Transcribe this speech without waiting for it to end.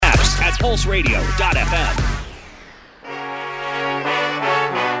PulseRadio.fm.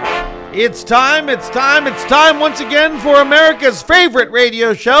 It's time once again for America's favorite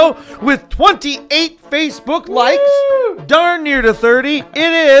radio show with 28 Facebook likes, darn near to 30. It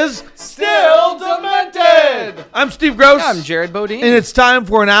is Still Demented! I'm Steve Gross. I'm Jared Bodine. And it's time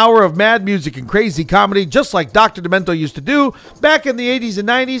for an hour of mad music and crazy comedy, just like Dr. Demento used to do back in the 80s and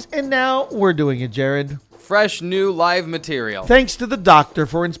 90s, and now we're doing it, Jared. Fresh, new, live material. Thanks to the doctor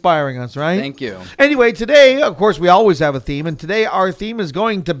for inspiring us, right? Thank you. Anyway, today, of course, we always have a theme, and today our theme is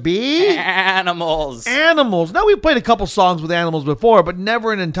going to be... Animals. Animals. Now, we've played a couple songs with animals before, but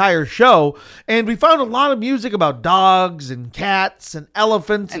never an entire show, and we found a lot of music about dogs and cats and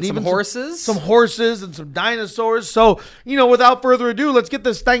elephants. And even some horses. Some horses and some dinosaurs. So, without further ado, let's get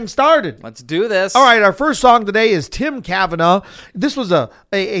this thing started. Let's do this. All right, our first song today is Tim Kavanagh. This was a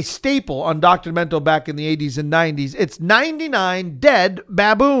staple on Dr. Demento back in the 80s and 90s. It's 99 Dead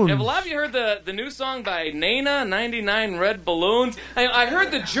Baboons. Have a lot of you heard the new song by Nena, 99 Red Balloons? I heard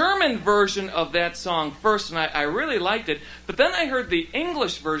the German version of that song first, and I really liked it. But then I heard the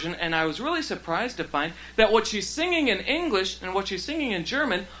English version, and I was really surprised to find that what she's singing in English and what she's singing in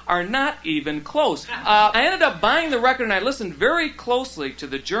German are not even close. I ended up buying the record, and I listened very closely to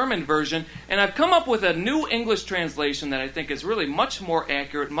the German version, and I've come up with a new English translation that I think is really much more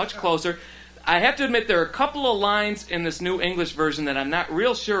accurate, much closer. I have to admit there are a couple of lines in this new English version that I'm not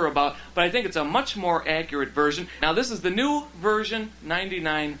real sure about, but I think it's a much more accurate version. Now this is the new version,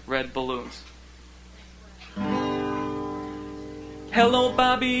 99 Red Balloons. Hello,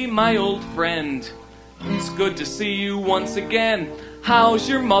 Bobby, my old friend. It's good to see you once again. How's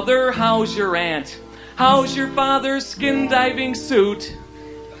your mother? How's your aunt? How's your father's skin diving suit?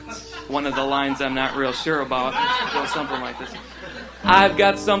 One of the lines I'm not real sure about. It goes something like this. I've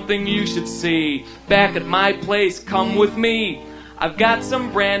got something you should see. Back at my place, come with me. I've got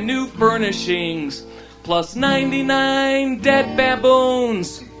some brand new furnishings, plus 99 dead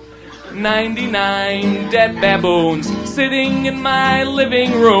baboons. 99 dead baboons sitting in my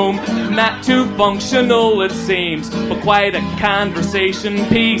living room. Not too functional it seems, but quite a conversation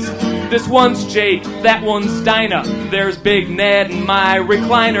piece. This one's Jake, that one's Dinah. There's Big Ned in my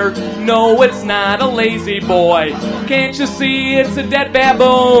recliner. No, it's not a lazy boy. Can't you see it's a dead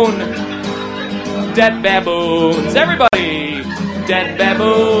baboon? Dead baboons, everybody! Dead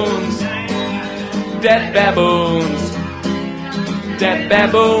baboons. Dead baboons. Dead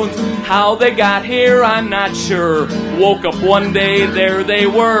baboons. How they got here, I'm not sure. Woke up one day, there they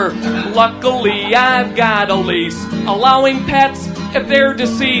were. Luckily, I've got a lease allowing pets if they're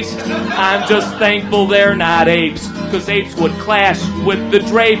deceased. I'm just thankful they're not apes, 'cause apes would clash with the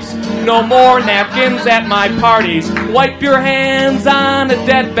drapes. No more napkins at my parties. Wipe your hands on a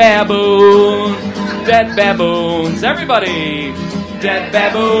dead baboon. Dead baboons, everybody. Dead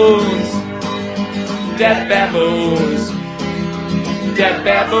baboons. Dead baboons. Dead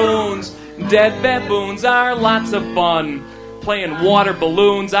baboons. Dead baboons are lots of fun. Playing water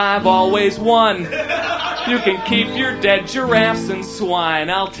balloons, I've always won. You can keep your dead giraffes and swine.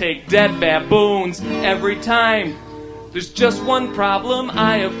 I'll take dead baboons every time. There's just one problem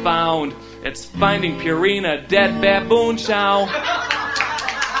I have found. It's finding Purina dead baboon chow.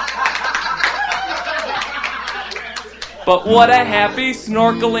 But what a happy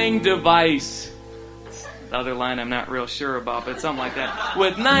snorkeling device. The other line I'm not real sure about, but something like that.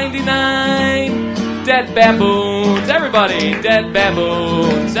 With 99 dead baboons, everybody. Dead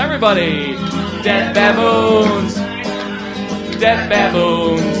baboons, everybody. Dead baboons. Dead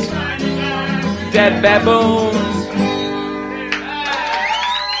baboons. Dead baboons.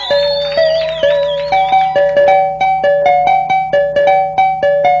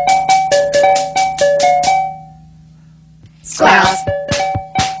 Squirrels.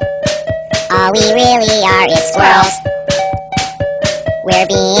 All we really are is squirrels. We're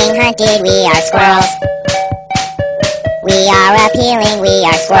being hunted, we are squirrels. We are appealing, we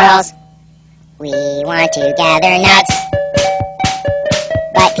are squirrels. We want to gather nuts,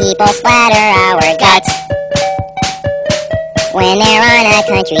 but people splatter our guts when they're on a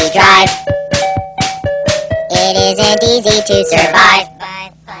country drive. It isn't easy to survive.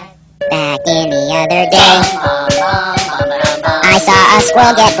 Back in the other day, I saw a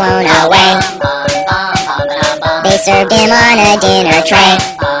squirrel get blown away. They served him on a dinner tray.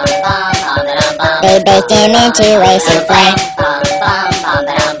 They baked him into a souffle.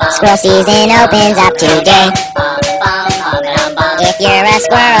 Squirrel season opens up today. If you're a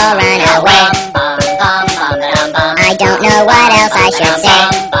squirrel, run away. I don't know what else I should say.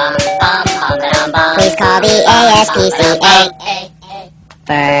 Please call the ASPCA.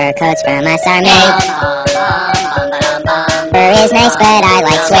 Fur coats from us are made. Fur is nice, but I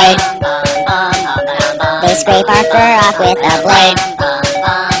like suede. They scrape our fur off with a blade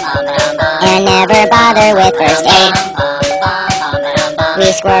and never bother with first aid. We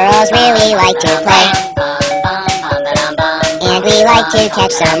squirrels really like to play, and we like to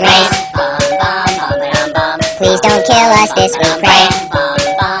catch some rays. Please don't kill us, this we pray.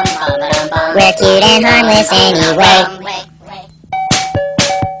 We're cute and harmless anyway.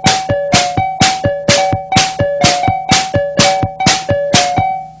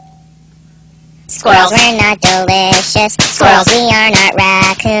 Squirrels, we're not delicious. Squirrels, we are not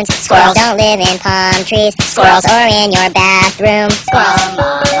raccoons. Squirrels don't live in palm trees. Squirrels, or in your bathroom. Squirrels.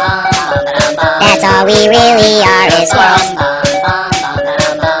 That's all we really are is squirrels.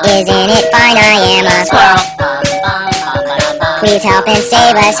 Isn't it fine? I am a squirrel. Please help and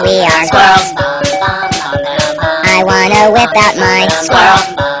save us, we are squirrels. I wanna whip out my squirrel.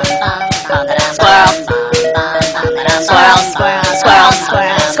 Squirrel. Squirrel. Squirrel. Squirrel.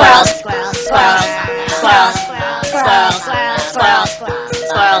 Squirrel. Squirrel.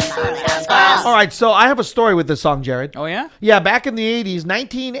 All right, so I have a story with this song, Jared. Oh, yeah? Yeah, back in the 80s,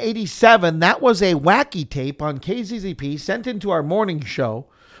 1987, that was a wacky tape on KZZP sent into our morning show.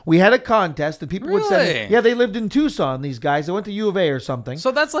 We had a contest, and people would send Really? it. Yeah, they lived in Tucson, these guys. They went to U of A or something.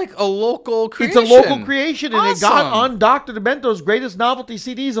 So that's like a local creation. It's a local creation, and it got Awesome. on Dr. Demento's greatest novelty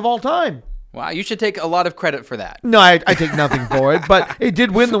CDs of all time. Wow, you should take a lot of credit for that. No, I take nothing for it, but it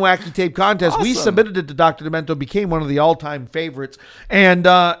did win the Wacky Tape contest. We Awesome. submitted it to Dr. Demento, became one of the all-time favorites. And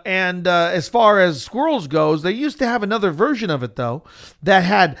as far as Squirrels goes, they used to have another version of it, though, that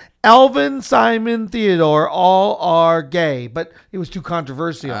had Alvin, Simon, Theodore, all are gay, but it was too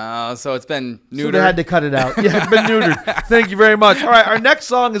controversial. So it's been neutered. So they had to cut it out. Yeah, it's been neutered. Thank you very much. All right, our next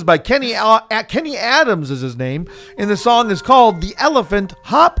song is by Kenny Adams is his name, and the song is called The Elephant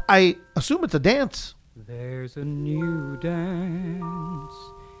Hop. I assume it's a dance. There's a new dance,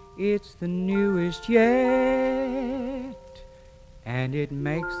 it's the newest yet, and it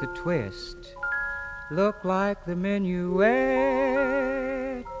makes the twist look like the minuet.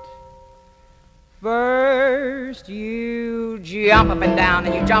 First you jump up and down,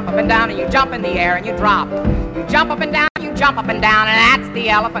 and you jump up and down, and you jump in the air, and you drop. You jump up and down, you jump up and down, and that's the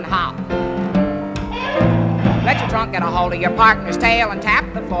elephant hop. Let your trunk get a hold of your partner's tail and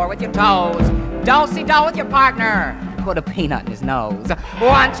tap the floor with your toes. Do-si-do with your partner. Put a peanut in his nose.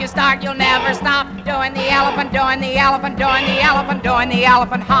 Once you start, you'll never stop doing the elephant, doing the elephant, doing the elephant, doing the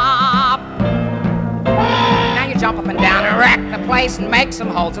elephant hop. Now you jump up and down and wreck the place and make some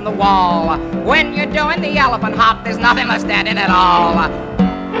holes in the wall. When you're doing the elephant hop, there's nothing left standing at all.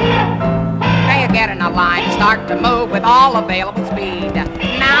 Now you get in a line and start to move with all available speed.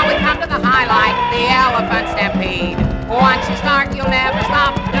 Now we come to the highlight, the elephant stampede. Once you start, you'll never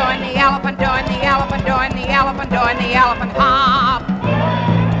stop doing the elephant, doing the elephant, doing the elephant, doing the elephant hop.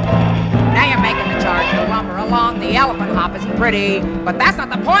 Now you're making the charge to lumber along. The elephant hop isn't pretty, but that's not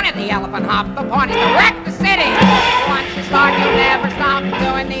the point of the elephant hop. The point is to wreck the city. Once you start, you'll never stop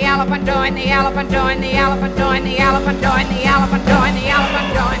doing the elephant, doing the elephant, doing the elephant, doing the elephant, doing the elephant, doing the elephant,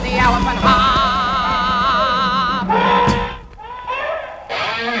 doing the elephant hop.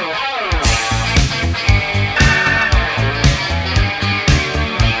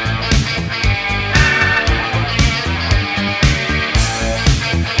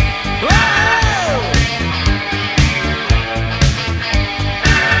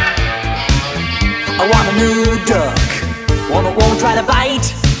 I want a new duck, one that won't try to bite,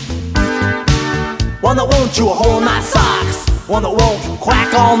 one that won't chew a hole in my socks, one that won't quack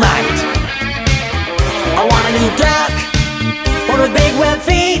all night. I want a new duck, one with big web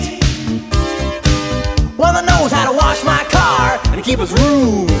feet, one that knows how to wash my car and keep his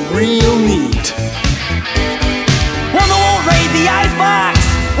room real neat. One that won't raid the icebox,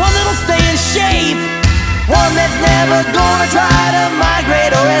 one that'll stay in shape, one that's never gonna try to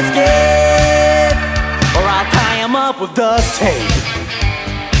migrate or escape, or I'll tie him up with duct tape.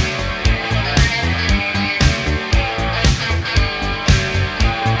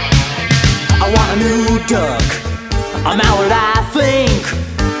 I want a new duck, a mallard I think,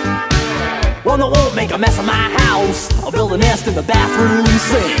 one that won't make a mess of my house. I'll build a nest in the bathroom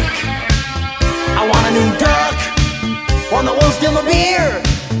sink. I want a new duck, one that won't steal my beer,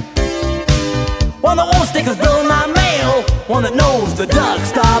 one that won't stick his bill in my mail, one that knows the duck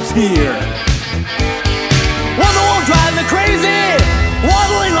stops here. One that won't drive me crazy,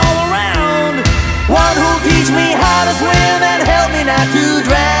 waddling all around, one who'll teach me how to swim and help me not to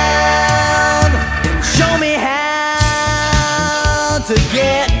drown, and show me how to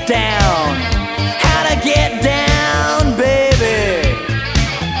get down, how to get down, baby.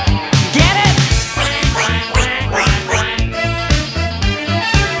 Get it?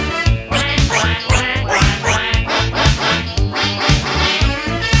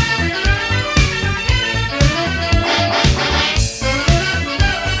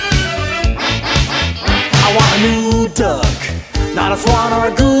 swan or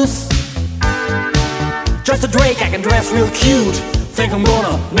a goose. Just a drake, I can dress real cute. Think I'm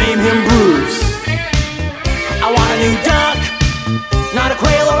gonna name him Bruce. I want a new duck, not a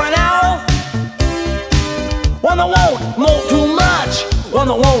quail or an owl. One that won't molt too much, one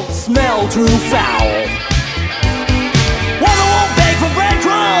that won't smell too foul. One that won't beg for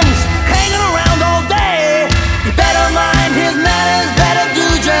breadcrumbs, hanging around all day. You better mind his manners, better do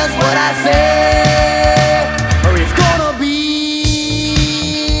just what I say, or it's gonna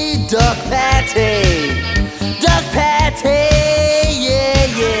be duck patty. Duck patty, yeah,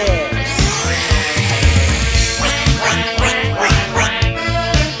 yeah.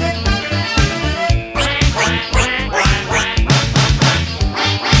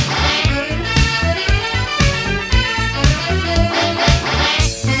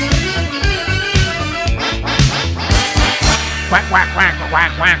 Quack, quack, quack,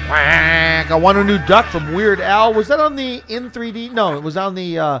 quack, quack, quack. I Want a New Duck from Weird Al. Was that on the In 3D? No, it was on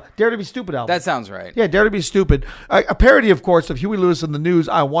the Dare to Be Stupid album. That sounds right. Yeah, Dare to Be Stupid. A parody, of course, of Huey Lewis and the News,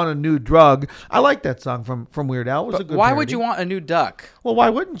 I Want a New Drug. I like that song from Weird Al. It was a good Why parody. would you want a new duck? Well, why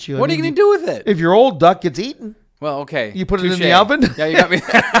wouldn't you? What are you going to do with it? If your old duck gets eaten, Well, okay. you put it in Touche. the oven? Yeah, you got me.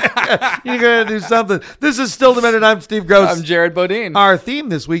 You're going to do something. This is Still the Minute. I'm Steve Gross. I'm Jared Bodine. Our theme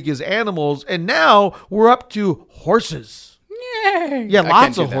this week is animals, and now we're up to horses. Yay. Yeah, I lots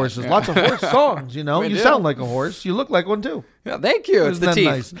can't do of that. horses. Yeah. Lots of horse songs, you know. We You do. sound like a horse. You look like one, too. Yeah, thank you. It's Isn't the that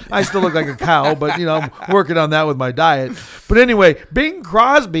teeth. nice? I still look like a cow, but, you know, I'm working on that with my diet. But anyway, Bing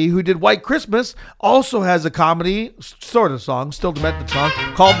Crosby, who did White Christmas, also has a comedy sort of song, still demented song,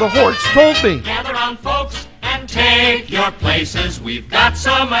 called The Horse Told Me. Gather round, folks, and take your places. We've got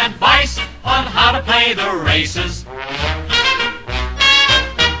some advice on how to play the races.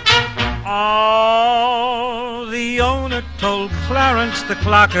 Oh, the owner told Clarence the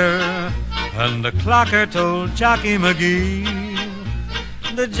clocker, and the clocker told Jockey McGee.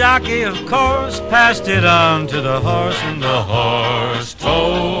 The jockey, of course, passed it on to the horse, and the horse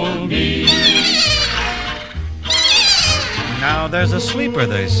told me. Now there's a sleeper,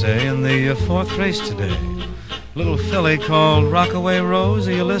 they say, in the fourth race today. Little filly called Rockaway Rose,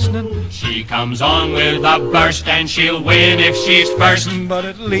 are you listening? She comes on with a burst and she'll win if she's first. But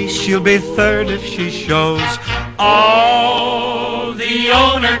at least she'll be third if she shows. Oh, the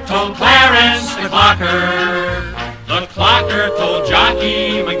owner told Clarence the clocker. The clocker told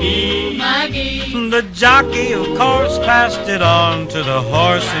Jockey McGee. The jockey, of course, passed it on to the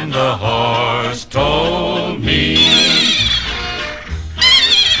horse, and the horse told me.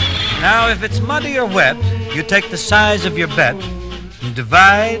 Now, if it's muddy or wet, you take the size of your bet and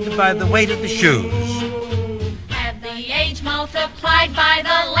divide by the weight of the shoes. Add the age multiplied by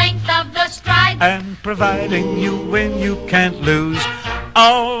the length of the stride. And providing you win, you can't lose.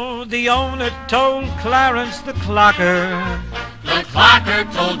 Oh, the owner told Clarence the clocker. The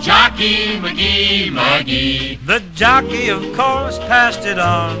clocker told Jockey McGee. The jockey, of course, passed it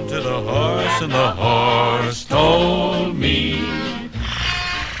on to the horse, and the horse told me.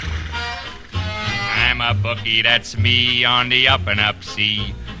 I'm a bookie, that's me on the up and up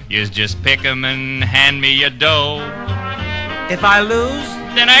sea. Yous just pick 'em and hand me your dough. If I lose,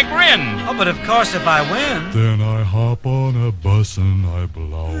 then I grin. Oh, but of course if I win, then I hop on a bus and I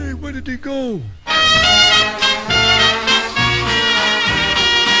blow. Hey, where did he go?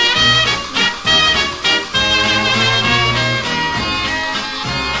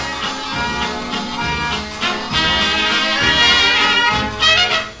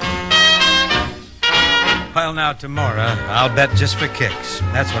 Well, now, tomorrow, I'll bet just for kicks.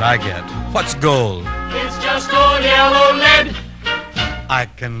 That's what I get. What's gold? It's just old yellow lead. I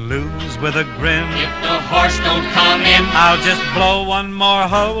can lose with a grin. If the horse don't come in, I'll just blow one more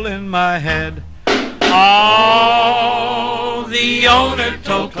hole in my head. Oh, the owner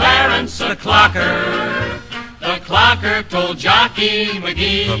told Clarence the clocker. The clocker told Jockey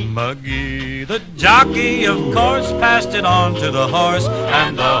McGee. The jockey, of course, passed it on to the horse,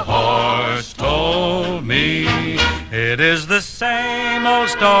 and the horse told me. It is the same old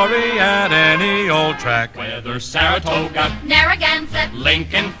story at any old track. Whether Saratoga, Narragansett,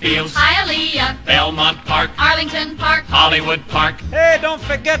 Lincoln Fields, Hialeah, Belmont Park, Arlington Park, Hollywood Park. Hey, don't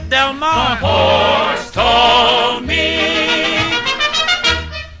forget Del Mar. The horse told me.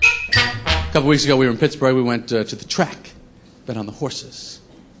 A couple weeks ago, we were in Pittsburgh. We went to the track, bet on the horses.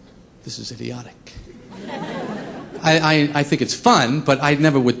 This is idiotic. I think it's fun, but I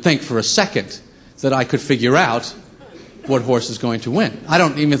never would think for a second that I could figure out what horse is going to win. I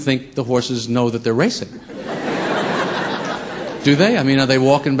don't even think the horses know that they're racing. Do they? I mean, are they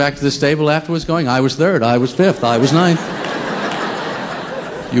walking back to the stable afterwards going, I was third, I was fifth, I was ninth.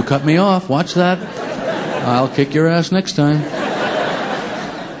 You cut me off. Watch that. I'll kick your ass next time.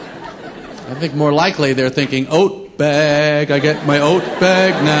 think more likely they're thinking, oat bag, I get my oat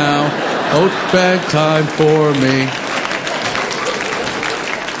bag now. Oat bag time for me.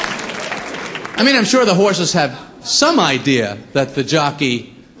 I mean, I'm sure the horses have some idea that the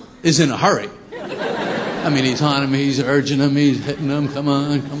jockey is in a hurry. I mean, he's on him, he's urging him, he's hitting him, come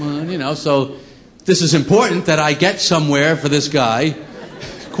on, you know. So this is important that I get somewhere for this guy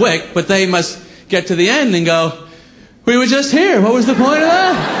quick, but they must get to the end and go, we were just here. What was the point of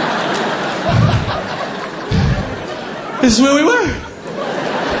that? This is where we were.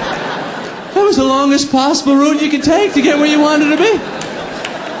 That was the longest possible route you could take to get where you wanted to be.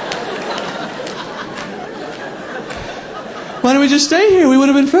 Why don't we just stay here? We would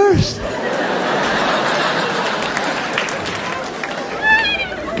have been first.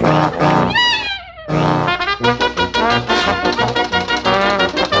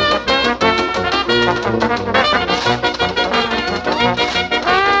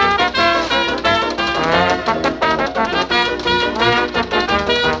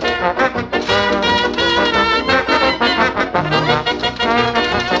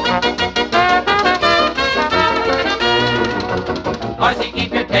 Horsey,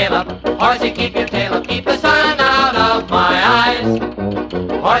 keep your tail up. Horsey, keep your tail up. Keep the sun out of my eyes.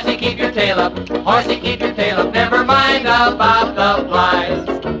 Horsey, keep your tail up. Horsey, keep your tail up. Never mind about the flies.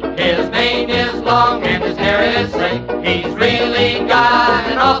 His mane is long and his hair is thick. He's really got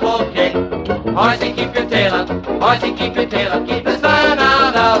an awful kick. Horsey, keep your tail up. Horsey, keep your tail up. Keep the sun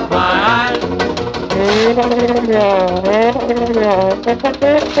out of my eyes.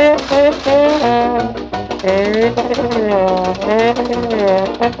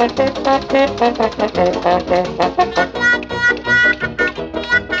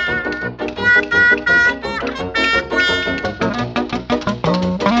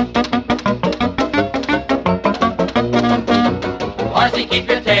 Horsey, keep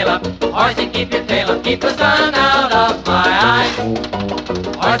your tail up. Horsey, keep your tail up. Keep the sun out of my eyes.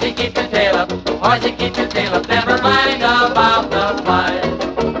 Horsey, keep your tail up. Horsey, keep your tail up. Never mind about the flies.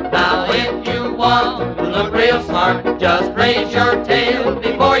 Now if you want to look real smart, just raise your tail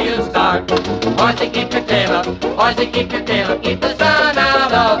before you start. Horsey, keep your tail up. Horsey, keep your tail up. Keep the sun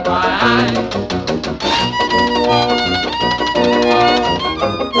out of my eyes.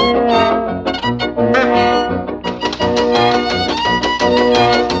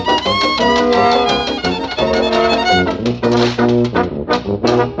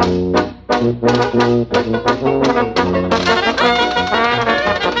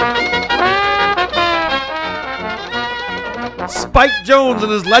 Spike Jones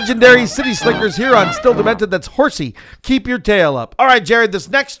and his legendary City Slickers here on Still Demented. That's Horsey, keep your tail up. All right, Jared, this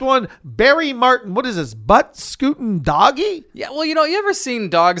next one, Barry Martin. What is this, butt scooting doggy? Yeah, well, you know, you ever seen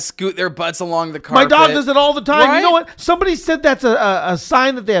dogs scoot their butts along the carpet? My dog does it all the time. Right? You know what? Somebody said that's a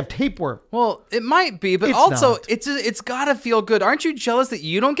sign that they have tapeworm. Well, it might be, but It's also not. it's got to feel good. Aren't you jealous that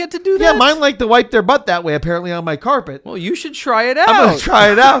you don't get to do that? Yeah, mine like to wipe their butt that way, apparently, on my carpet. Well, you should try it out. I'm going to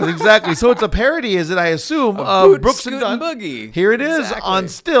try it out, exactly. So it's a parody, is it, I assume, of Boot, Brooks Scoot, and Dunn. and Boogie. Here it is Exactly. on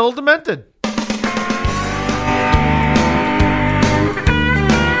Still Demented.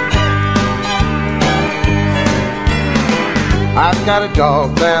 I've got a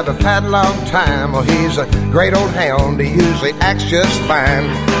dog that I've had a long time. Well, he's a great old hound. He usually acts just fine,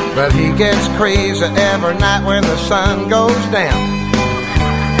 but he gets crazy every night when the sun goes down.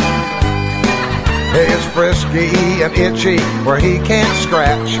 He's frisky and itchy where he can't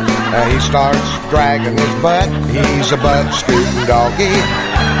scratch. He starts dragging his butt. He's a butt scooting doggy.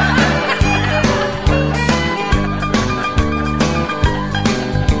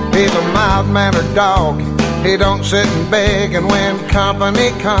 He's a mild-mannered dog. He don't sit and beg, and when company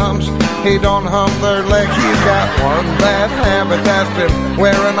comes, he don't hump their legs. He's got one bad habit that's been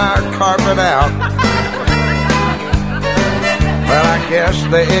wearing our carpet out. Well, I guess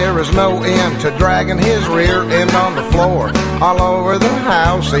there is no end to dragging his rear end on the floor. All over the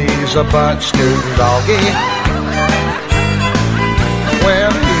house, he's a butt-scooting doggy.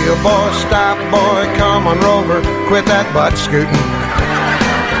 Well, you boy, stop, boy, come on, Rover, quit that butt-scooting.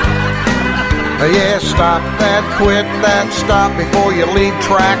 Yeah, stop that, quit that, stop before you leave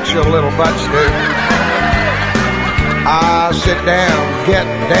tracks, you little butt scoot. Sit down, get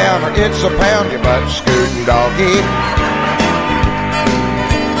down, or it's a pound, you butt scooting doggy.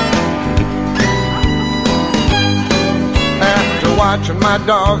 After watching my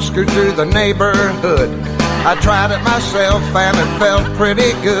dog scoot through the neighborhood, I tried it myself and it felt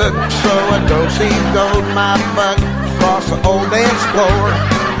pretty good. So I do-si-doed my butt across the old dance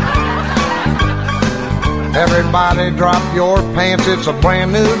floor. Everybody drop your pants, it's a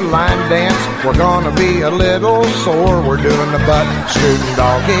brand new line dance. We're gonna be a little sore, we're doing the butt scooting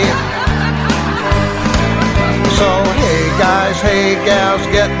doggy.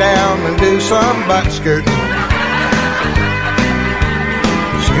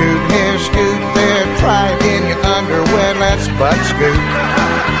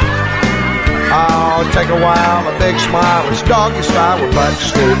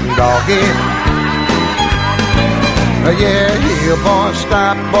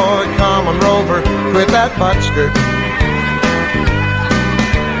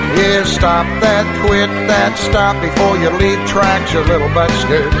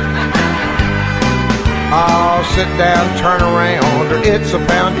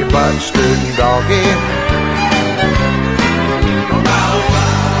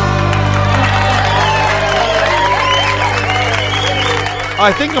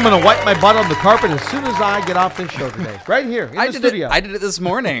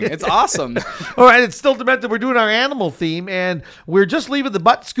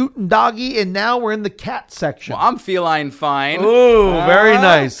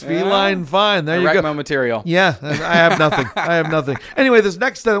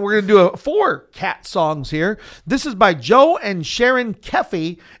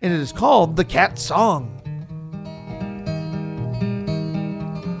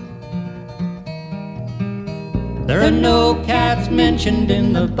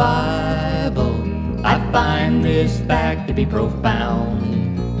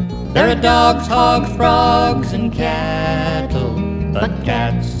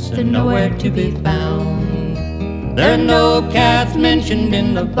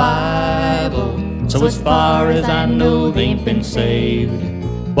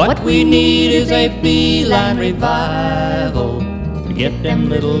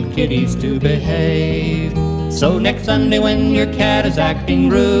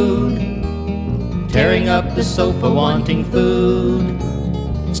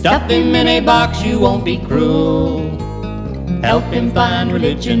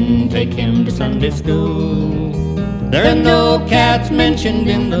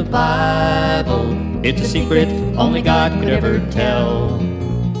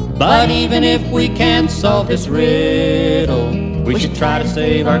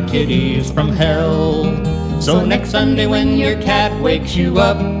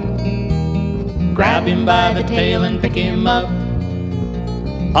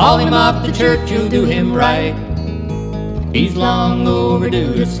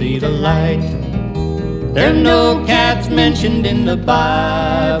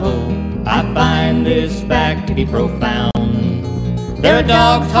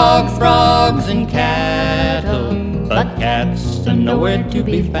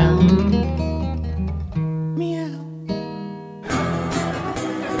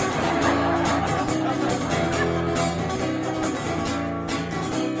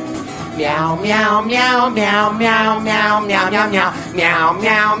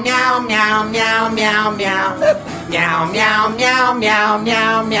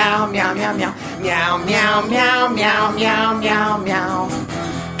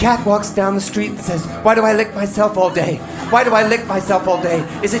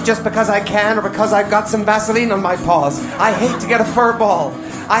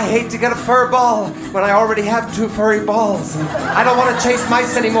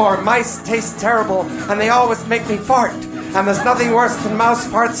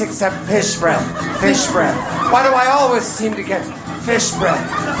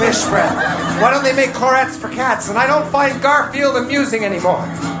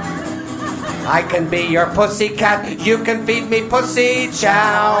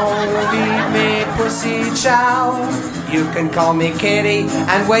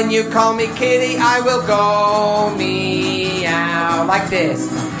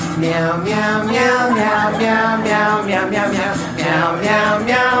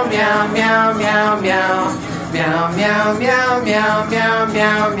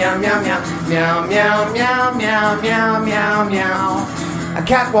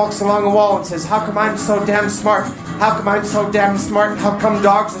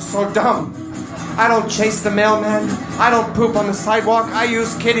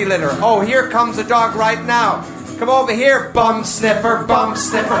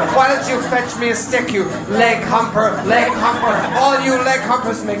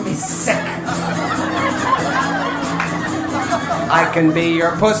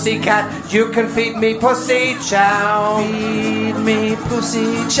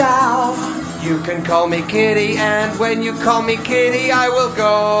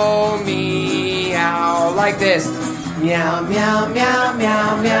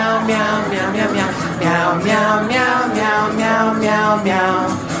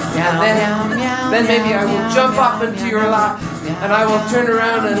 Then maybe I will jump up into your lap, and I will turn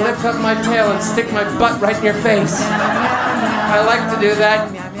around and lift up my tail and stick my butt right in your face. I like to do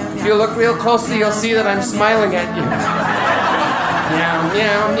that. If you look real closely, you'll see that I'm smiling at you. Meow,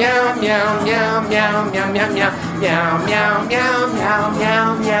 meow, meow, meow, meow, meow, meow, meow, meow, meow, meow, meow, meow,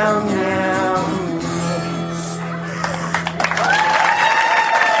 meow, meow, meow.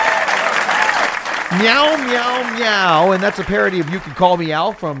 Meow, meow, meow. And that's a parody of You Can Call Me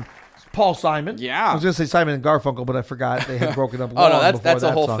Al from Paul Simon. Yeah. I was going to say Simon and Garfunkel, but I forgot they had broken up. Oh, no, long that's before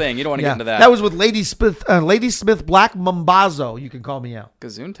a whole song. thing. You don't want to get into that. That was with Lady Smith Black Mambazo. You Can Call Me Al.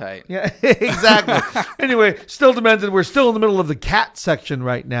 Gesundheit. Yeah, exactly. Anyway, still demented. We're still in the middle of the cat section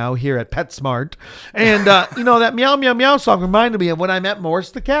right now here at PetSmart. And, that Meow, Meow, Meow song reminded me of when I met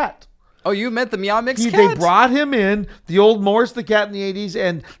Morris the cat. Oh, you met the Meow Mix cat? They brought him in, the old Morris the cat in the 80s,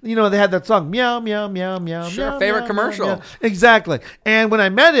 and, they had that song, Meow, Meow, Meow, Meow, Sure, meow, favorite meow, commercial. Meow, meow. Exactly. And when I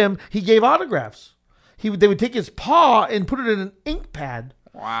met him, he gave autographs. They would take his paw and put it in an ink pad.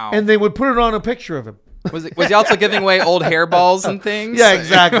 Wow. And they would put it on a picture of him. Was he also giving away old hairballs and things? Yeah,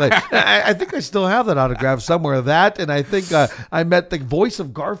 exactly. I think I still have that autograph somewhere. That, and I think I met the voice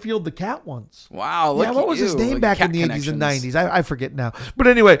of Garfield the cat once. Wow, look what was at his you. name Like back in cat the 80s and connections. 90s? I forget now. But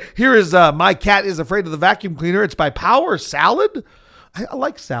anyway, here is My Cat is Afraid of the Vacuum Cleaner. It's by Power Salad. I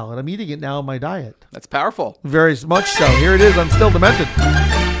like salad. I'm eating it now in my diet. That's powerful. Very much so. Here it is. I'm still demented.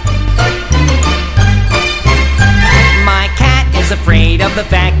 My cat is afraid of the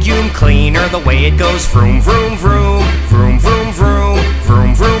vacuum cleaner, the way it goes vroom, vroom, vroom, vroom, vroom, vroom,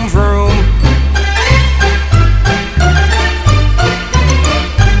 vroom, vroom, vroom.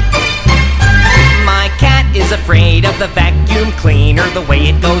 My cat is afraid of the vacuum cleaner, the way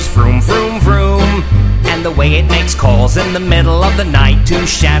it goes vroom, vroom, vroom. And the way it makes calls in the middle of the night to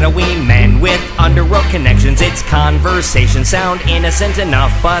shadowy men with underworld connections. Its conversations sound innocent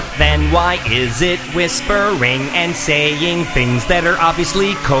enough, but then why is it whispering and saying things that are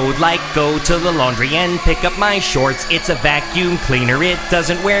obviously code, like go to the laundry and pick up my shorts? It's a vacuum cleaner, it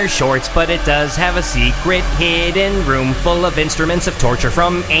doesn't wear shorts, but it does have a secret hidden room full of instruments of torture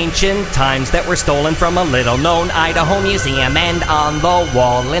from ancient times that were stolen from a little-known Idaho museum. And on the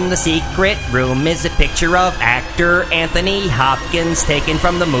wall in the secret room is a picture of actor Anthony Hopkins, taken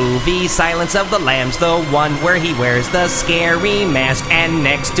from the movie Silence of the Lambs, the one where he wears the scary mask. And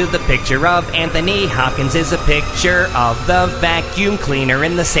next to the picture of Anthony Hopkins is a picture of the vacuum cleaner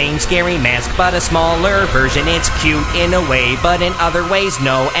in the same scary mask, but a smaller version. It's cute in a way, but in other ways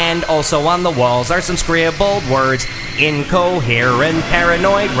no. And also on the walls are some scribbled words, incoherent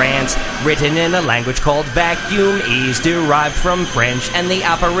paranoid rants, written in a language called vacuumese, derived from French, and the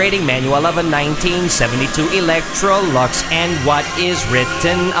operating manual of a 1972 Electrolux. And what is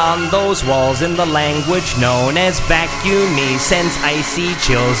written on those walls in the language known as vacuumese sends icy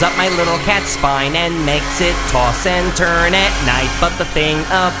chills up my little cat's spine and makes it toss and turn at night. But the thing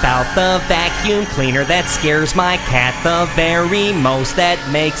about the vacuum cleaner that scares my cat the very most, that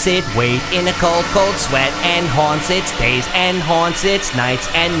makes it wait in a cold, cold sweat, and haunts its days and haunts its nights,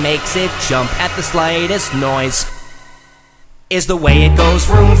 and makes it jump at the slightest noise, is the way it goes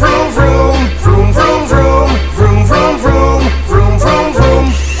vroom, vroom, vroom, vroom, vroom, vroom, vroom, vroom, vroom, vroom, vroom,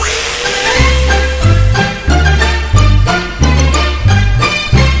 vroom.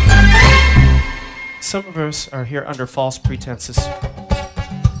 Some of us are here under false pretenses.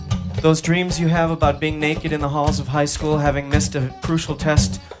 Those dreams you have about being naked in the halls of high school, having missed a crucial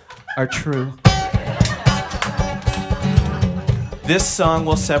test, are true. This song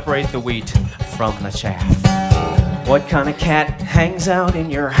will separate the wheat from the chaff. What kind of cat hangs out in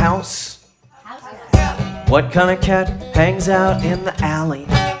your house? What kind of cat hangs out in the alley?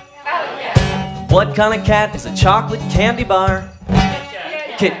 What kind of cat is a chocolate candy bar?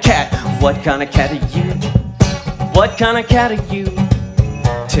 Kit Kat. What kind of cat are you? What kind of cat are you?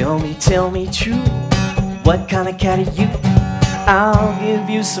 Tell me true. What kind of cat are you? I'll give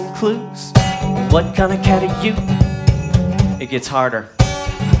you some clues. What kind of cat are you? It gets harder.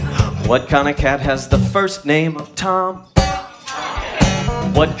 What kind of cat has the first name of Tom?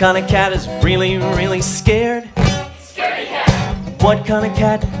 What kind of cat is really, really scared? Scaredy cat. What kind of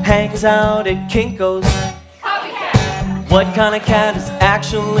cat hangs out at Kinko's? Copycat. What kind of cat is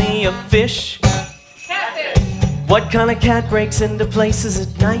actually a fish? Catfish. What kind of cat breaks into places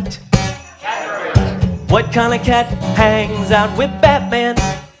at night? Catbird. What kind of cat hangs out with Batman?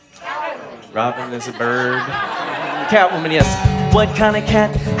 Catwoman. Robin is a bird. Catwoman, yes. What kind of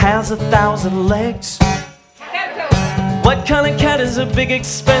cat has 1,000 legs? What kind of cat is a big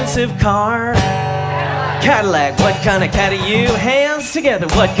expensive car? Cadillac. What kind of cat are you? Hands together.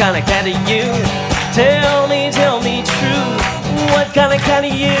 What kind of cat are you? Tell me true. What kind of cat are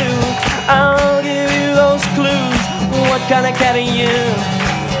you? I'll give you those clues. What kind of cat are you?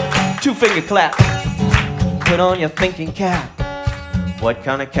 Two-finger clap. Put on your thinking cap. What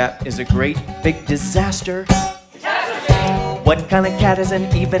kind of cat is a great big disaster? What kind of cat is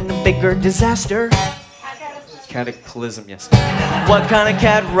an even bigger disaster? Cataclysm, yes. What kind of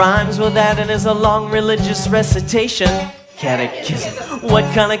cat rhymes with that and is a long religious recitation? Catechism. What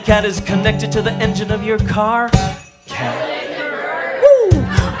kind of cat is connected to the engine of your car? Woo!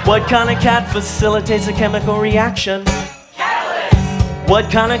 What kind of cat facilitates a chemical reaction? What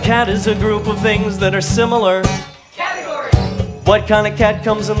kind of cat is a group of things that are similar? What kind of cat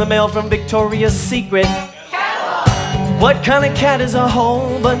comes in the mail from Victoria's Secret? What kind of cat is a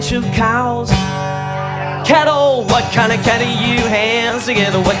whole bunch of cows? Cattle. What kind of cat are you? Hands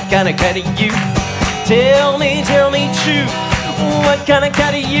together. What kind of cat are you? Tell me true. What kind of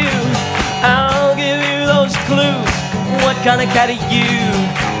cat are you? I'll give you those clues. What kind of cat are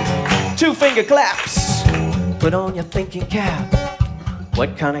you? Two-finger claps. Put on your thinking cap.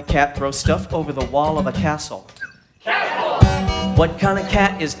 What kind of cat throws stuff over the wall of a castle? What kind of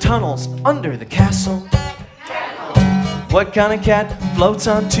cat is tunnels under the castle? What kind of cat floats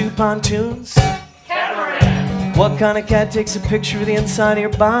on two pontoons? What kind of cat takes a picture of the inside of your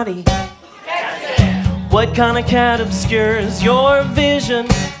body? What kind of cat obscures your vision?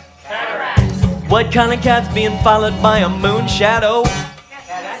 What kind of cat's being followed by a moon shadow?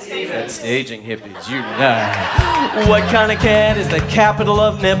 That's staging, hippies, you know. What kind of cat is the capital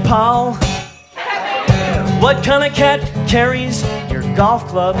of Nepal? What kind of cat carries your golf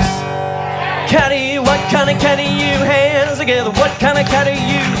clubs? Catty, what kind of cat are you? Hands together, what kind of cat are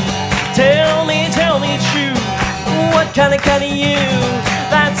you? Tell me true. What kind of cat are you?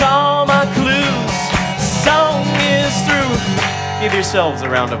 That's all my clues. Song is through. Give yourselves a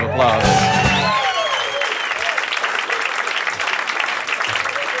round of applause.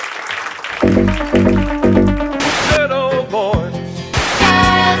 Good old boy.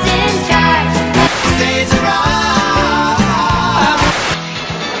 Charles in charge. Stays around.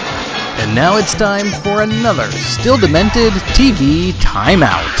 And now it's time for another Still Demented TV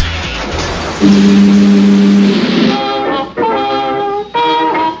Timeout.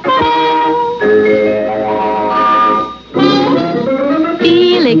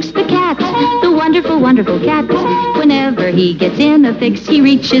 Felix the cat, the wonderful, wonderful cat. Whenever he gets in a fix, he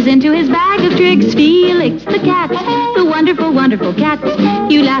reaches into his bag of tricks. Felix the cat, the wonderful, wonderful cat.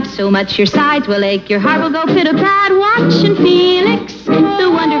 You laugh so much your sides will ache, your heart will go pit-a-pat. Watching Felix, the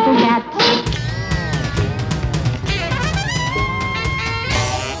wonderful cat.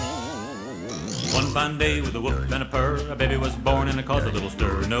 One fine day with a woof and a purr, a baby was born and it caused a little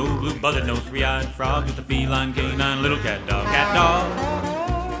stir. No blue-buzzard, no three-eyed frog, just a feline canine little cat dog. Cat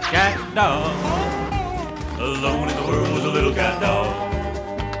dog, cat dog. Alone in the world was a little cat dog.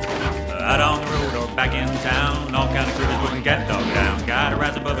 Out on the road or back in town, all kind of critters putting cat dog down. Gotta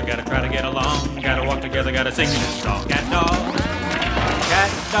rise above it, gotta try to get along. Gotta walk together, gotta sing this song. Cat dog,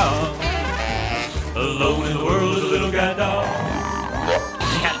 cat dog. Alone in the world was a little cat dog.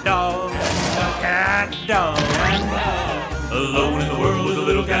 Cat dog, cat dog. Alone in the world was a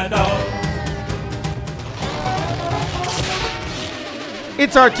little cat dog.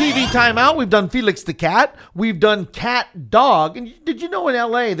 It's our TV timeout. We've done Felix the Cat. We've done Cat Dog. And did you know in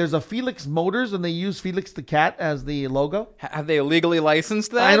LA there's a Felix Motors and they use Felix the Cat as the logo? Have they illegally licensed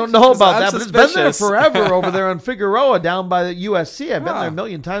that? I don't know about that, but it's been there suspicious. forever over there on Figueroa down by the USC. I've been there a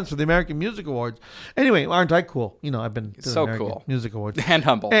million times for the American Music Awards. Anyway, aren't I cool? You know, I've been to the So American cool. Music Awards. And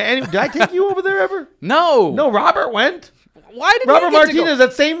humble. Did I take you over there ever? No. No, Robert went. Why did Robert he get to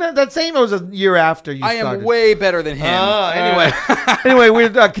Martinez? That same was a year after you I started. am way better than him. Anyway, anyway, we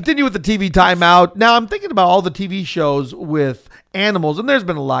continue with the TV timeout. Now I'm thinking about all the TV shows with animals, and there's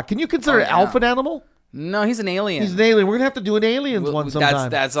been a lot. Can you consider Alf an animal? No, he's an alien. He's an alien. We're gonna have to do an aliens one sometime.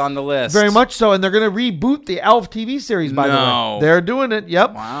 That's on the list. Very much so, and they're gonna reboot the Alf TV series. By the way, they're doing it.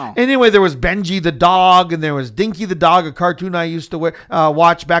 Yep. Wow. Anyway, there was Benji the dog, and there was Dinky the dog, a cartoon I used to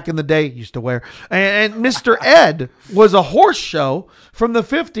watch back in the day. And Mr. Ed was a horse show from the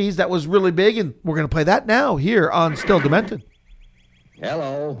 50s that was really big, and we're gonna play that now here on Still Demented.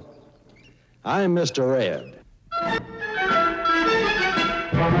 Hello, I'm Mr. Ed.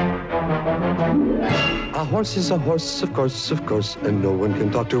 A horse is a horse, of course, and no one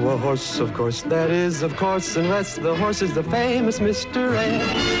can talk to a horse, of course. That is, of course, unless the horse is the famous Mr.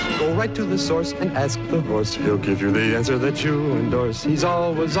 Ed. Go right to the source and ask the horse. He'll give you the answer that you endorse. He's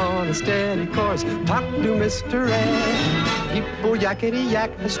always on a steady course. Talk to Mr. Ed. People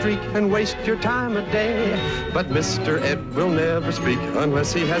yakety-yak a streak and waste your time a day. But Mr. Ed will never speak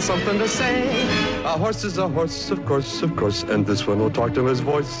unless he has something to say. A horse is a horse, of course, and this one will talk till his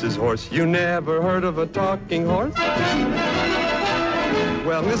voice is hoarse. You never heard of a talking horse?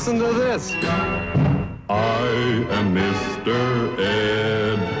 Well, listen to this. I am Mr.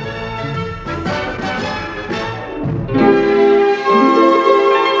 Ed.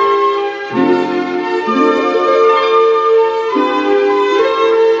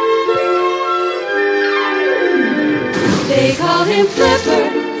 They call him Flipper,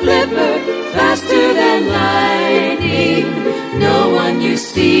 Flipper, faster than lightning. No one you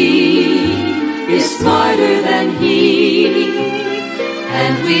see is smarter than he.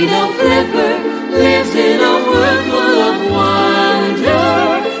 And we know Flipper lives in a world full of wonder,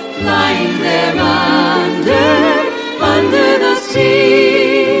 flying there under the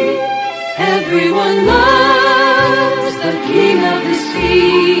sea. Everyone loves the king of the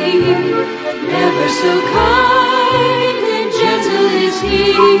sea, never so kind and gentle is he.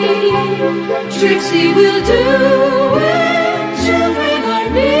 Tricks he will do when children are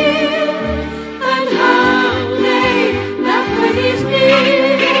near, and how they laugh when he's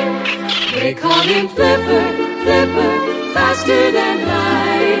near. They call him Flipper, Flipper, faster than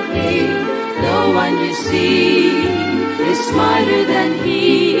lightning. No one you see is smarter than he.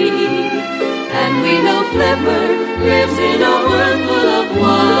 And we know Flipper lives in a world full of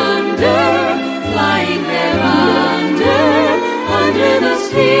wonder, flying there under the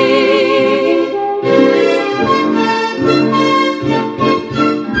sea.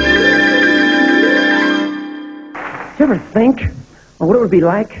 Did you ever think of what it would be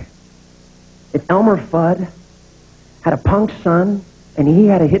like if Elmer Fudd had a punk son and he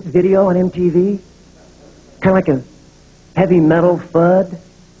had a hit video on MTV? Kind of like a heavy metal Fudd?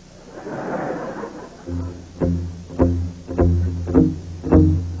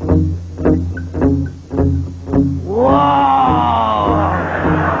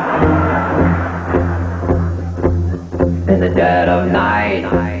 In the dead of night,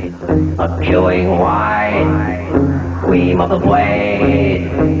 a queuing wide, gleam of the blade,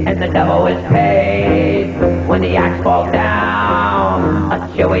 and the devil is paid. When the axe falls down,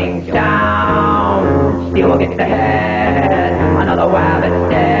 a chewing sound, steel against the head, another wabbit's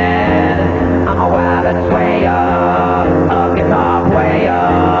dead. I'm a wabbit's way up, a guitar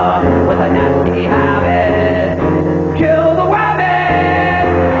player, with a nasty habit. Kill the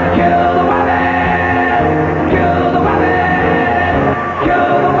wabbit! Kill the wabbit! Kill the wabbit!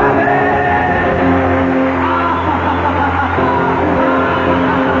 Kill the wabbit!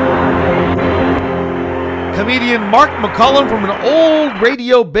 Comedian Mark McCullum from an old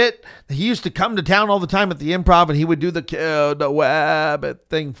radio bit. He used to come to town all the time at the Improv, and he would do the wabbit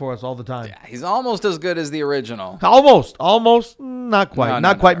thing for us all the time. Yeah, he's almost as good as the original. Almost, not quite,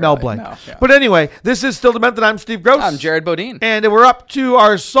 not quite Mel really, Blanc. no, yeah. But anyway, this is Still Demented. I'm Steve Gross. I'm Jared Bodine. And we're up to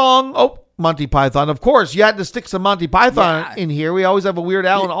our song, Monty Python. Of course, you had to stick some Monty Python in here. We always have a Weird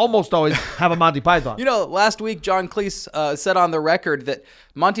Al and almost always have a Monty Python. You know, last week, John Cleese said on the record that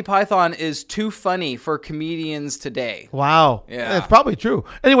Monty Python is too funny for comedians today. Wow. Yeah. That's probably true.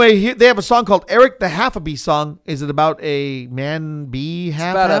 Anyway, they have a song called Eric the Half-a-Bee Song. Is it about a man bee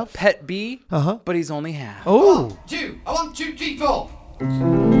half? It's about a pet bee, Uh-huh. but he's only half. Oh. 1, 2, 1, 2, 3, 4.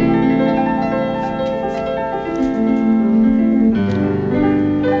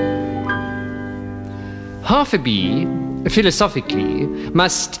 Half a bee, philosophically,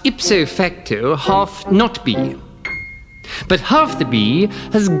 must ipso facto half not be. But half the bee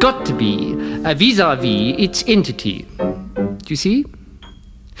has got to be vis-a-vis its entity. Do you see?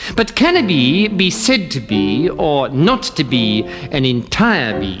 But can a bee be said to be or not to be an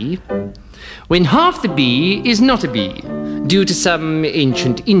entire bee when half the bee is not a bee due to some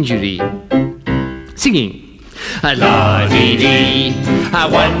ancient injury? Singing. La-dee-dee,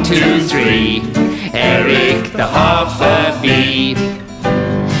 1, 2, 3, Eric the half-a-bee.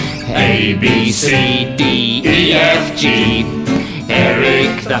 A, B, C, D, E, F, G,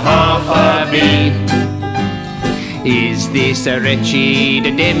 Eric the half-a-bee. Is this a wretched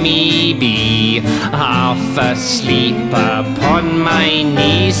demi-bee, half asleep upon my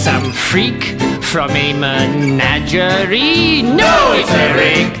knee? Some freak from a menagerie? No, it's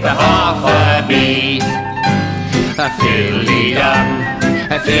Eric the half-a-bee. A fiddly-dum,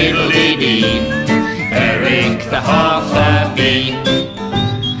 a fiddly-dee, Eric the half-a-bee.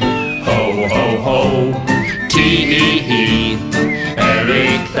 Ho, ho, ho, tee-hee-hee,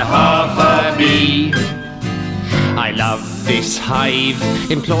 Eric the half-a-bee. I love this hive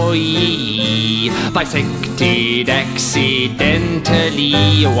employee, bisected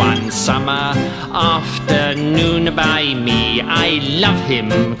accidentally one summer afternoon by me. I love him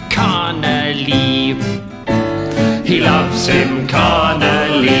carnally. He loves him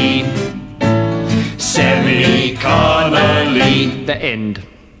carnally. Semi-Connolly. The end.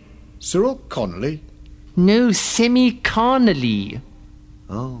 Cyril Connolly? No, semi-Connolly.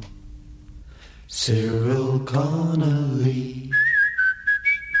 Oh. Cyril Connolly.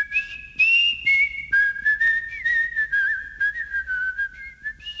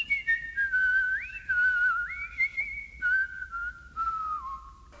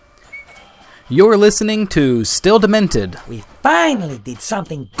 You're listening to Still Demented We finally did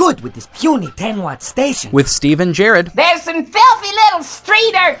something good with this puny 10-watt station. with Steve and Jared. There's some filthy little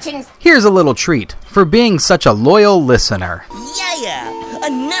street urchins. Here's a little treat for being such a loyal listener. Yeah,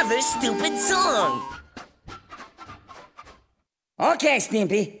 another stupid song. Okay,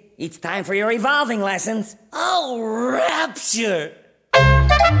 Stimpy, it's time for your evolving lessons. Oh, rapture!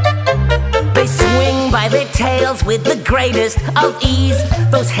 They swing by their tails with the greatest of ease.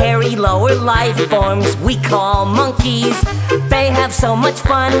 Those hairy lower life forms we call monkeys. They have so much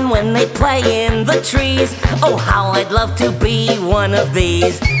fun when they play in the trees. Oh, how I'd love to be one of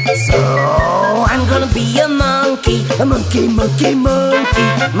these. So I'm gonna be a monkey. A monkey, monkey, monkey.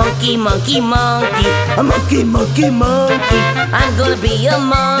 Monkey, monkey, monkey. A monkey, monkey, monkey. I'm gonna be a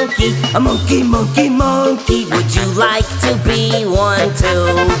monkey. A monkey, monkey, monkey. Would you like to be one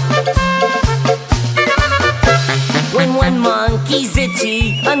too? When one monkey's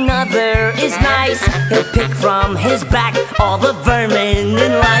itchy, another is nice. He'll pick from his back all the vermin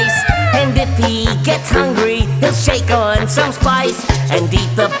and lice. And if he gets hungry, he'll shake on some spice and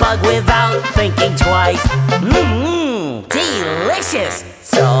eat the bug without thinking twice. Mmm, delicious!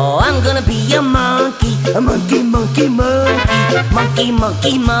 So I'm gonna be a monkey. A monkey, monkey, monkey. Monkey,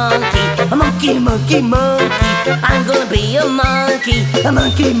 monkey, monkey. A monkey, monkey, monkey. I'm gonna be a monkey. A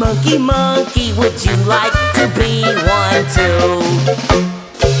monkey, monkey, monkey. Would you like to be one too?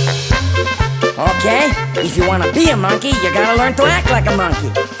 Okay, if you wanna be a monkey, you gotta learn to act like a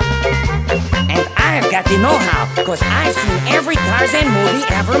monkey. And I've got the know-how, cause I've seen every Tarzan movie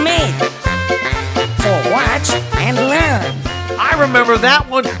ever made. So watch and learn. I remember that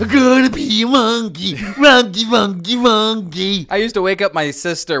one. Gonna be a monkey, monkey, monkey, monkey. I used to wake up my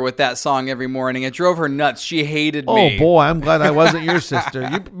sister with that song every morning. It drove her nuts. She hated me. Oh boy, I'm glad I wasn't your sister.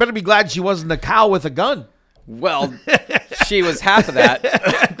 You better be glad she wasn't a cow with a gun. Well, she was half of that.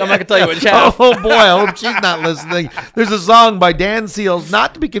 I'm not gonna tell you which half. Oh boy, I hope she's not listening. There's a song by Dan Seals,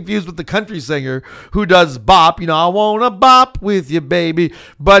 not to be confused with the country singer who does bop. You know, I wanna bop with you, baby.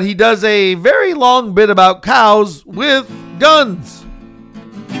 But he does a very long bit about cows with guns.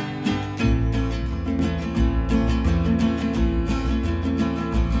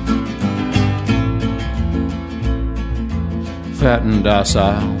 Fat and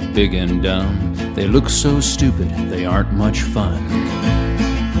docile, big and dumb. They look so stupid, they aren't much fun.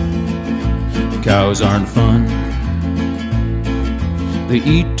 Cows aren't fun. They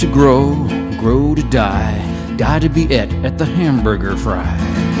eat to grow, grow to die, die to be et at the hamburger fry.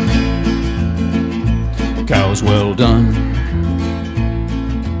 Cows well done.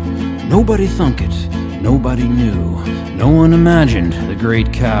 Nobody thunk it, nobody knew. No one imagined the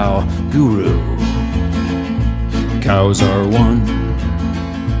great cow guru. Cows are one.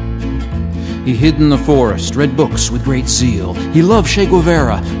 He hid in the forest, read books with great zeal. He loved Che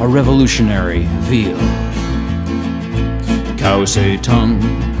Guevara, a revolutionary veal. Cows say tongue.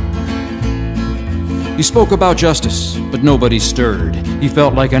 He spoke about justice, but nobody stirred. He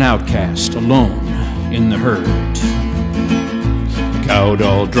felt like an outcast, alone in the herd. Cow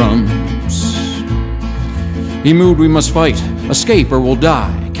doll drums. He moved, we must fight, escape or we'll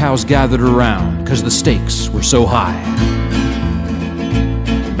die. Cows gathered around, 'cause the stakes were so high.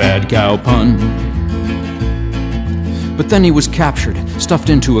 Bad cow pun. But then he was captured, stuffed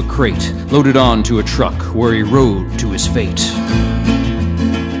into a crate, loaded onto a truck where he rode to his fate.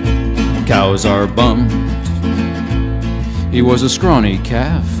 Cows are bummed. He was a scrawny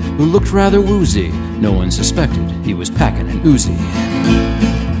calf who looked rather woozy. No one suspected he was packing an Uzi.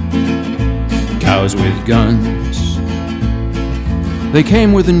 Cows with guns. They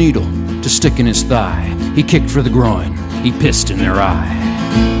came with a needle to stick in his thigh. He kicked for the groin. He pissed in their eye.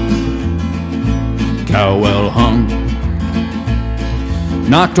 Cow well hung.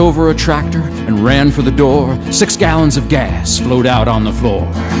 Knocked over a tractor and ran for the door. 6 gallons of gas flowed out on the floor.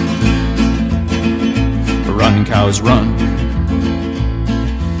 Run, cows, run.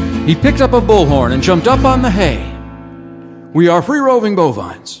 He picked up a bullhorn and jumped up on the hay. We are free-roving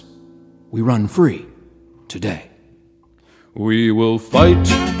bovines. We run free today. We will fight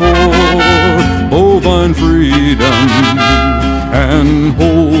for bovine freedom and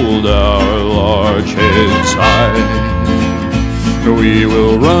hold our large heads high. We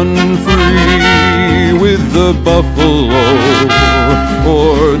will run free with the buffalo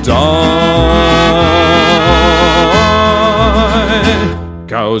or die.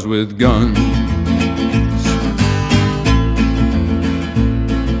 Cows with guns.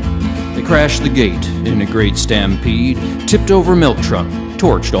 They crashed the gate in a great stampede, tipped over milk truck,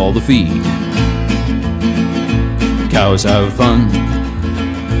 torched all the feed. Cows have fun.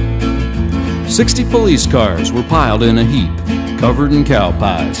 60 police cars were piled in a heap, covered in cow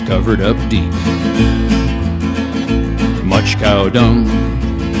pies, covered up deep. Much cow dung.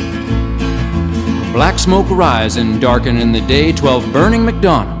 Black smoke rising, darkening the day. 12 burning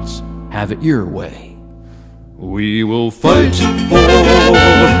McDonald's. Have it your way. We will fight for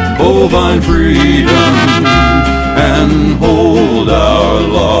bovine freedom and hold our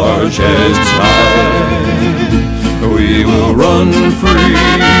large heads high. We will run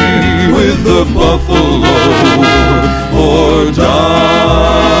free with the buffalo or die.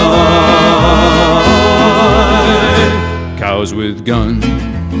 Cows with guns.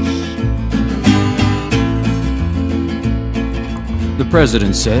 The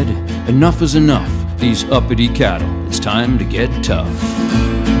president said, enough is enough. These uppity cattle, it's time to get tough.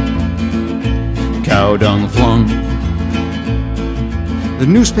 Cow dung flung. The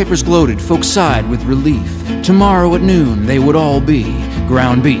newspapers gloated, folks sighed with relief. Tomorrow at noon they would all be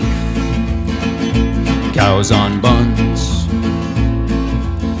ground beef. Cows on buns.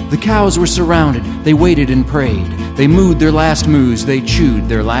 The cows were surrounded, they waited and prayed. They mooed their last moos, they chewed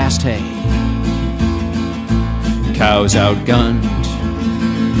their last hay. Cows outgunned.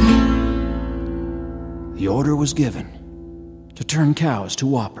 The order was given to turn cows to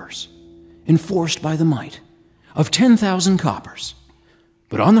whoppers, enforced by the might of 10,000 coppers.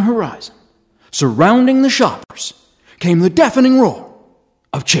 But on the horizon, surrounding the shoppers, came the deafening roar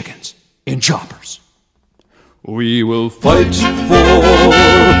of chickens in choppers. We will fight for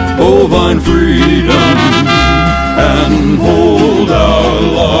bovine freedom and hold our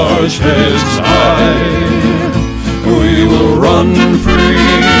large heads high. We will run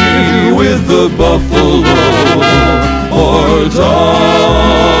free with the buffalo or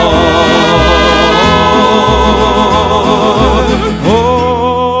die.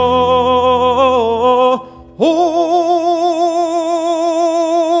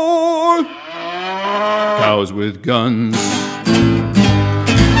 Cows with guns.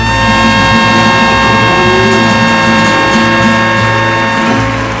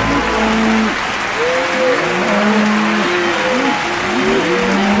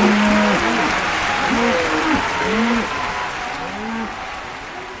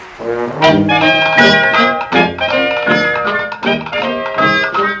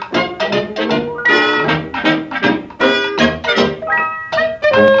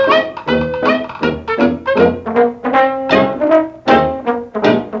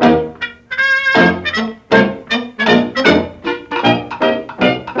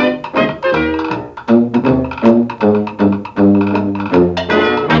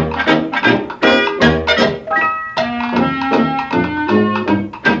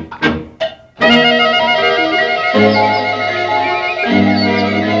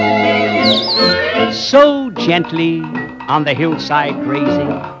 Gently on the hillside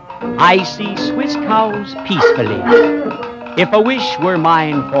grazing, I see Swiss cows peacefully. If a wish were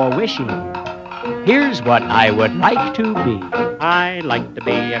mine for wishing, here's what I would like to be. I'd like to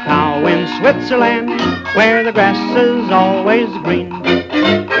be a cow in Switzerland, where the grass is always green,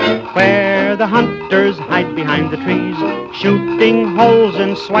 where the hunters hide behind the trees, shooting holes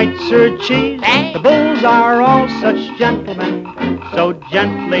in Schweitzer cheese. The bulls are all such gentlemen, so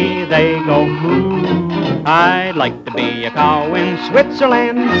gently they go moo. I'd like to be a cow in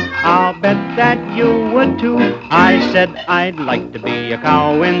Switzerland, I'll bet that you would too. I said I'd like to be a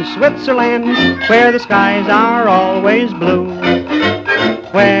cow in Switzerland, where the skies are always blue,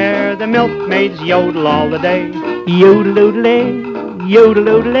 where the milkmaids yodel all the day, yodel-oodle-ay,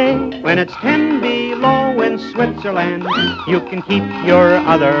 yodel-oodle-ay. When it's 10 below in Switzerland, you can keep your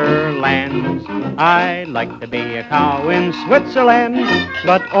other lands. I'd like to be a cow in Switzerland,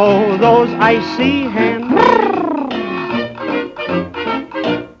 but oh, those icy hands.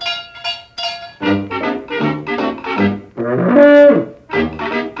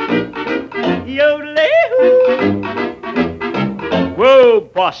 Yodelay-hoo. Whoa,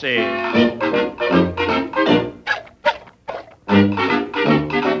 bossy.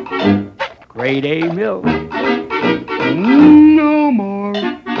 Grade A milk. No more.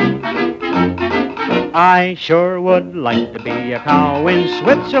 I sure would like to be a cow in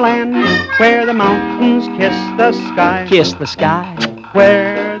Switzerland, where the mountains kiss the sky. Kiss the sky.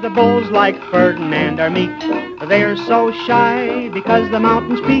 Where the bulls like Ferdinand are meek. They're so shy because the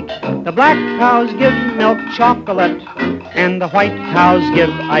mountains peak. The black cows give milk chocolate, and the white cows give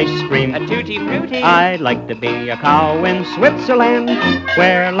ice cream. A tutti frutti. I'd like to be a cow in Switzerland,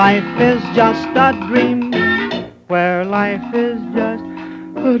 where life is just a dream. Where life is just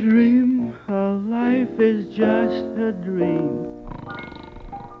a dream. Life is just a dream.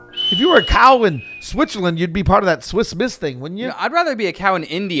 If you were a cow in Switzerland, you'd be part of that Swiss Miss thing, wouldn't you? No, I'd rather be a cow in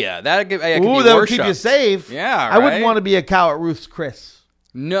India. That could Ooh, be that would keep you safe. Yeah, I wouldn't right? want to be a cow at Ruth's Chris.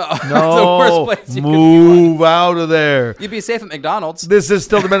 No, No, that's the worst place you move out of there. You'd be safe at McDonald's. This is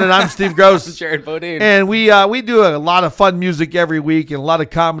Still Demented. I'm Steve Gross. I'm Jared Bodine. And we do a lot of fun music every week and a lot of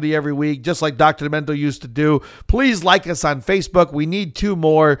comedy every week, just like Dr. Demento used to do. Please like us on Facebook. We need 2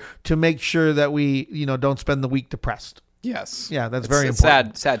 more to make sure that we, don't spend the week depressed. Yes. Yeah, that's It's very a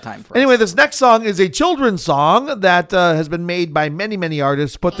important. sad time for us. Anyway, this next song is a children's song that has been made by many, many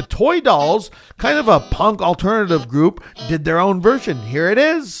artists, but the Toy Dolls, kind of a punk alternative group, did their own version. Here it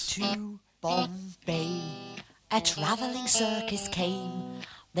is. To Bombay, a travelling circus came.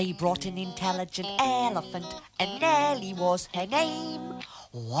 They brought an intelligent elephant, and Nellie was her name.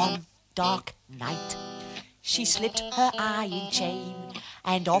 One dark night, she slipped her iron chain,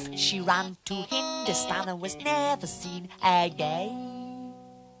 and off she ran to Hindustan and was never seen again.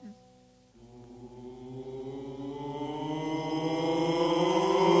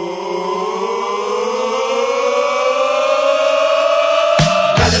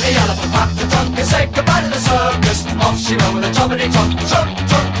 Ran to the elephant, packed the trunk, and said goodbye to the circus. Off she went with a trumpety trunk, trunk,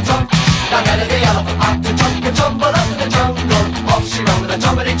 trunk, trunk. Now ran to the elephant, packed the trunk, and tumbled up in the jungle. Off she went with a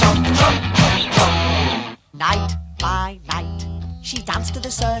trumpety trunk, trunk, trunk, trunk. Night by night, she danced to the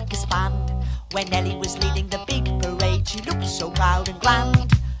circus band. When Nellie was leading the big parade, she looked so proud and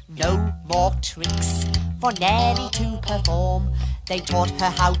grand. No more tricks for Nellie to perform. They taught her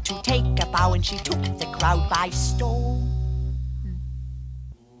how to take a bow, and she took the crowd by storm.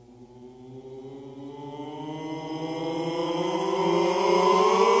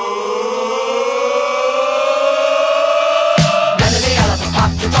 Nellie the elephant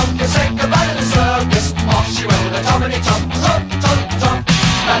packed the trunk and said goodbye to the circus. Off she went with a trumpety trunk, trunk, trunk, trunk.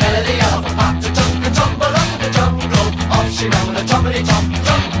 Now Nellie the elephant packed the trunk and tumbled up in the jungle. Off she went with a trumpety trunk,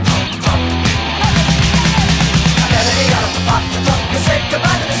 trunk, trunk, trunk. Now Nellie the elephant packed the trunk and said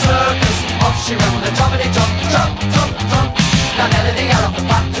goodbye to the circus. Off she went with a trumpety trunk, trunk, trunk, trunk. Now Nellie the elephant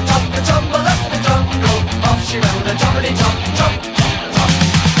packed the trunk and tumbled up in the jungle. Off she went with a trumpety trunk, trunk, trunk, trunk.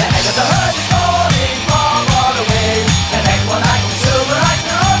 The head of the herd is falling far, far away. The neck one like silver like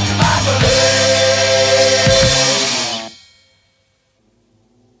the road to Mandalay.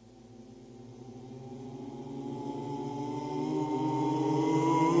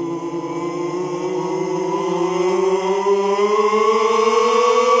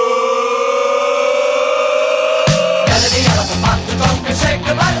 Nellie the elephant packed the trunk and said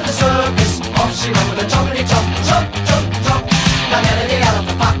goodbye to the circus. Off she went with a trumpety trunk, trunk, trunk, trunk. Now Nellie the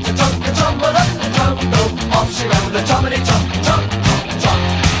elephant packed the trunk and tumbled up in the jungle. Off she went with a trumpety trunk, trunk, trunk, trunk.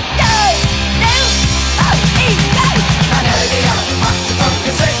 Now Nellie the elephant packed the trunk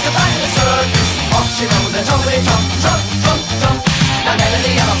and said goodbye to the circus. Off she went with a trumpety trunk, trunk, trunk, trunk. Now Nellie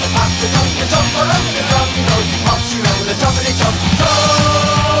the elephant packed the trunk and tumbled up in the jungle. Off she went with a trumpety trunk, trunk,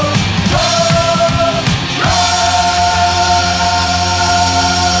 trunk, trunk.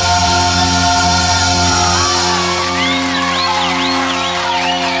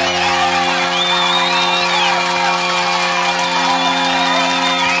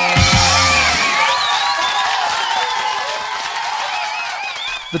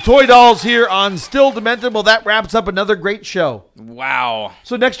 The Toy Dolls here on Still Demented. Well, that wraps up another great show. Wow.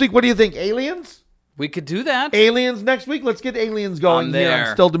 So next week, what do you think? Aliens? We could do that. Aliens next week? Let's get aliens going On here there.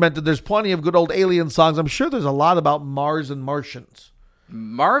 on Still Demented. There's plenty of good old alien songs. I'm sure there's a lot about Mars and Martians.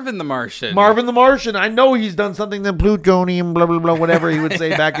 Marvin the Martian. Marvin the Martian. I know he's done something than plutonium, blah, blah, blah, whatever he would say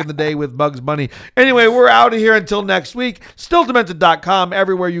back in the day with Bugs Bunny. Anyway, we're out of here until next week. StillDemented.com,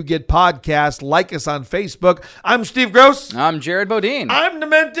 everywhere you get podcasts. Like us on Facebook. I'm Steve Gross. I'm Jared Bodine. I'm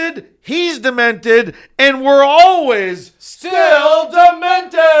demented. He's demented. And we're always still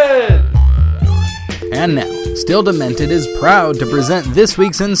demented. And now, Still Demented is proud to present this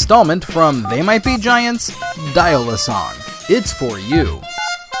week's installment from They Might Be Giants, Dial a Song. It's for you.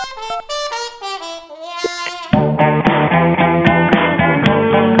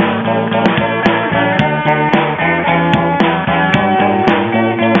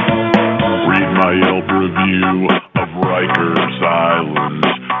 Read my Yelp review of Rikers Island.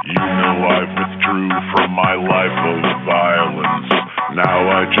 You know I withdrew from my life of violence. Now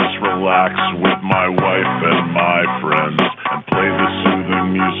I just relax with my wife and my friends and play the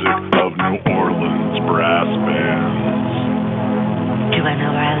soothing music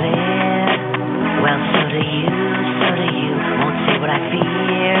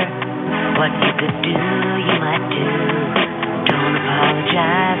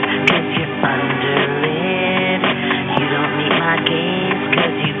jive, cause you're underlit. You don't meet my gaze,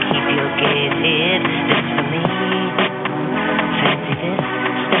 cause you keep your gaze hid. This for me, fancy this,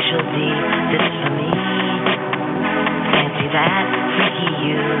 specialty, this for me. Fancy that, freaky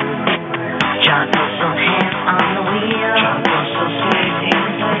you. John feels so hands on the wheel. John feels so sweet in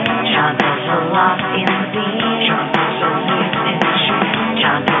the swing. John feels so lost in the beat. John feels so loose in the street.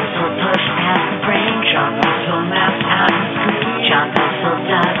 John feels so pushed past the brink. John feels so mapped out the screen. John feels so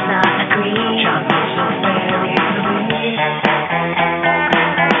does not agree. John feels so very free.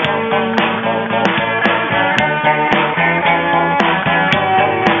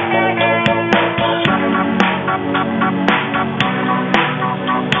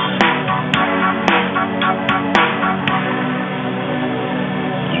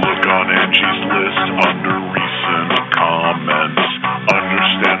 Angie's list under recent comments.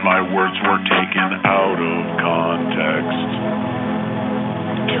 Understand my words were taken out of context.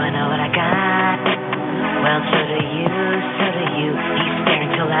 Do I know what I got? Well, so do you, so do you. He's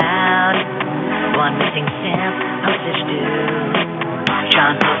staring too loud. One missing stamp, postage due.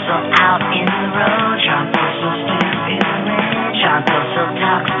 John Poso out in the road. John Poso stamp in the rain. John Poso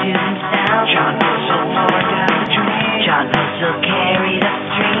talks to himself. John Poso poured down the drain. John Poso carried up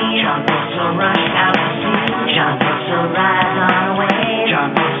stream. John Poso rushed out